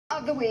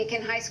of the week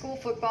in high school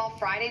football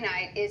Friday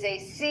night is a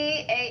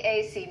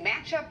CAAC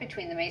matchup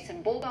between the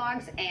Mason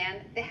Bulldogs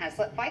and the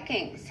Hazlet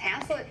Vikings.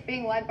 Hazlet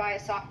being led by a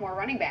sophomore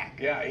running back.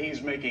 Yeah,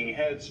 he's making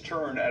heads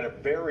turn at a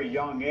very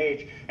young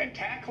age, and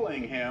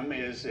tackling him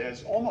is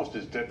almost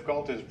as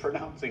difficult as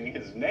pronouncing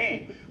his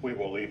name. We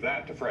will leave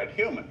that to Fred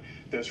Human.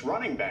 This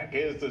running back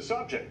is the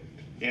subject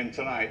in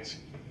tonight's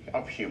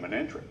Of Human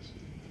Interest.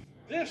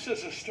 This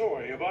is a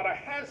story about a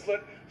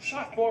Hazlet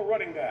sophomore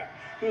running back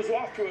who's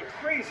off to a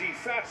crazy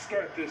fast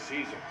start this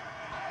season.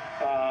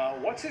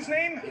 What's his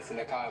name? It's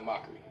Nakai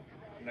Mockery.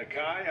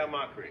 Nakai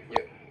Amakri.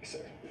 Yep,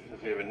 sir.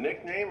 Does he have a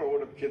nickname, or what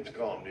do kids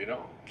call him? Do you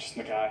know? Just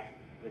Nakai.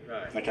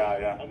 Nakai.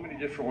 Nakai, yeah. How many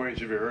different ways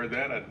have you heard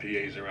that on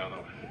PAs around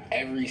them?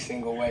 Every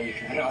single way you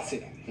can pronounce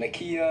it.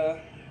 Nakia,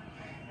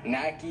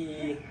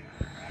 Naki,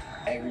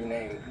 every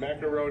name.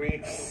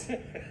 Macaroni.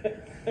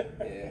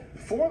 Yeah.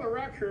 For the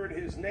record,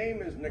 his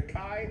name is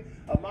Nakai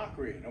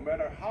Amakri, no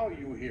matter how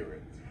you hear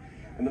it.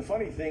 And the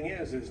funny thing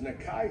is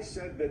Nakai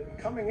said that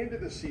coming into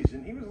the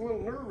season, he was a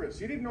little nervous.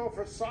 He didn't know if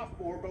a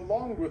sophomore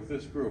belonged with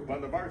this group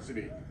on the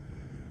varsity.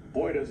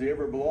 Boy, does he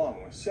ever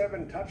belong, with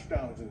 7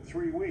 touchdowns in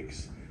 3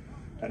 weeks.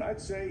 And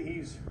I'd say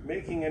he's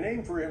making a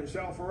name for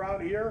himself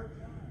around here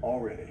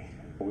already.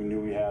 We knew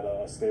we had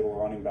stable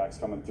running backs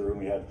coming through, and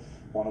we had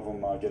one of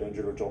them get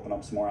injured, which opened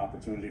up some more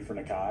opportunity for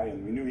Nakai.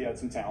 And we knew he had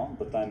some talent,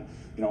 but then,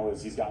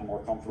 as he's gotten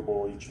more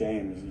comfortable each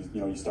game,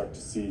 you start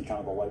to see kind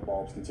of the light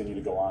bulbs continue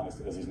to go on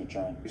as he's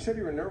maturing. You said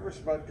you were nervous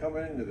about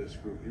coming into this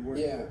group. You weren't?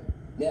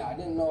 Yeah, I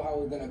didn't know how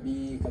it was going to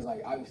be because,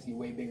 obviously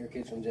way bigger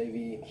kids from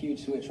JV,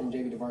 huge switch from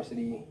JV to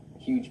varsity,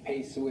 huge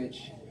pace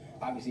switch.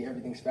 Obviously,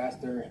 everything's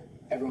faster.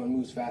 Everyone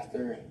moves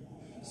faster.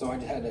 So I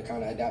just had to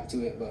kind of adapt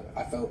to it, but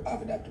I felt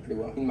I've adapted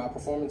pretty well. My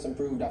performance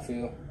improved, I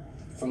feel,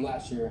 from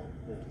last year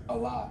a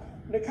lot.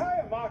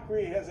 Nakai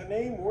Amakri has a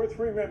name worth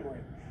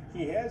remembering.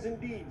 He has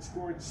indeed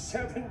scored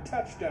 7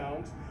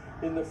 touchdowns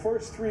in the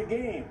first 3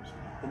 games,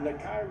 and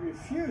Nakai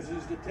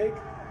refuses to take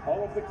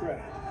all of the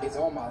credit. It's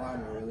all my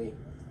linemen, really.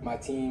 My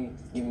team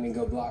giving me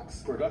good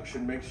blocks.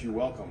 Production makes you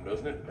welcome,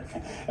 doesn't it?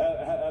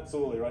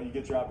 Absolutely, right? You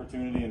get your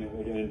opportunity, and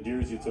it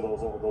endears you to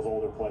those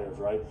older players,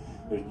 right?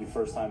 The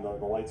first time the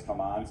lights come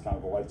on, it's kind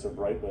of the lights are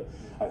bright, but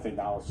I think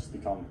now it's just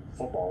become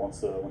football.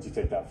 Once you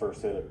take that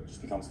first hit, it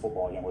just becomes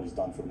football again, what he's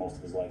done for most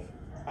of his life.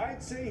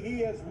 I'd say he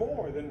has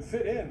more than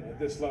fit in at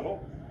this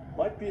level.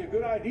 Might be a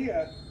good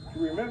idea to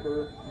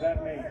remember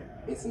that name.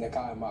 It's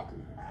Nakai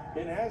Mockery.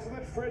 In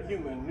Hazlet, Fred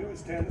Human,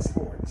 News 10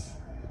 Sports.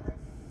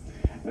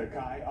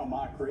 Nakai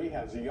Amakri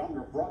has a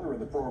younger brother in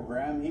the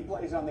program. He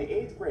plays on the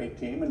 8th grade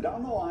team, and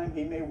down the line,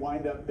 he may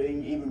wind up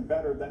being even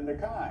better than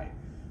Nakai.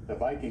 The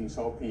Vikings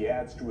hope he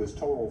adds to his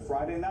total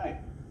Friday night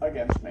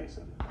against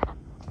Mason.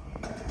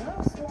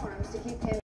 No storms to keep him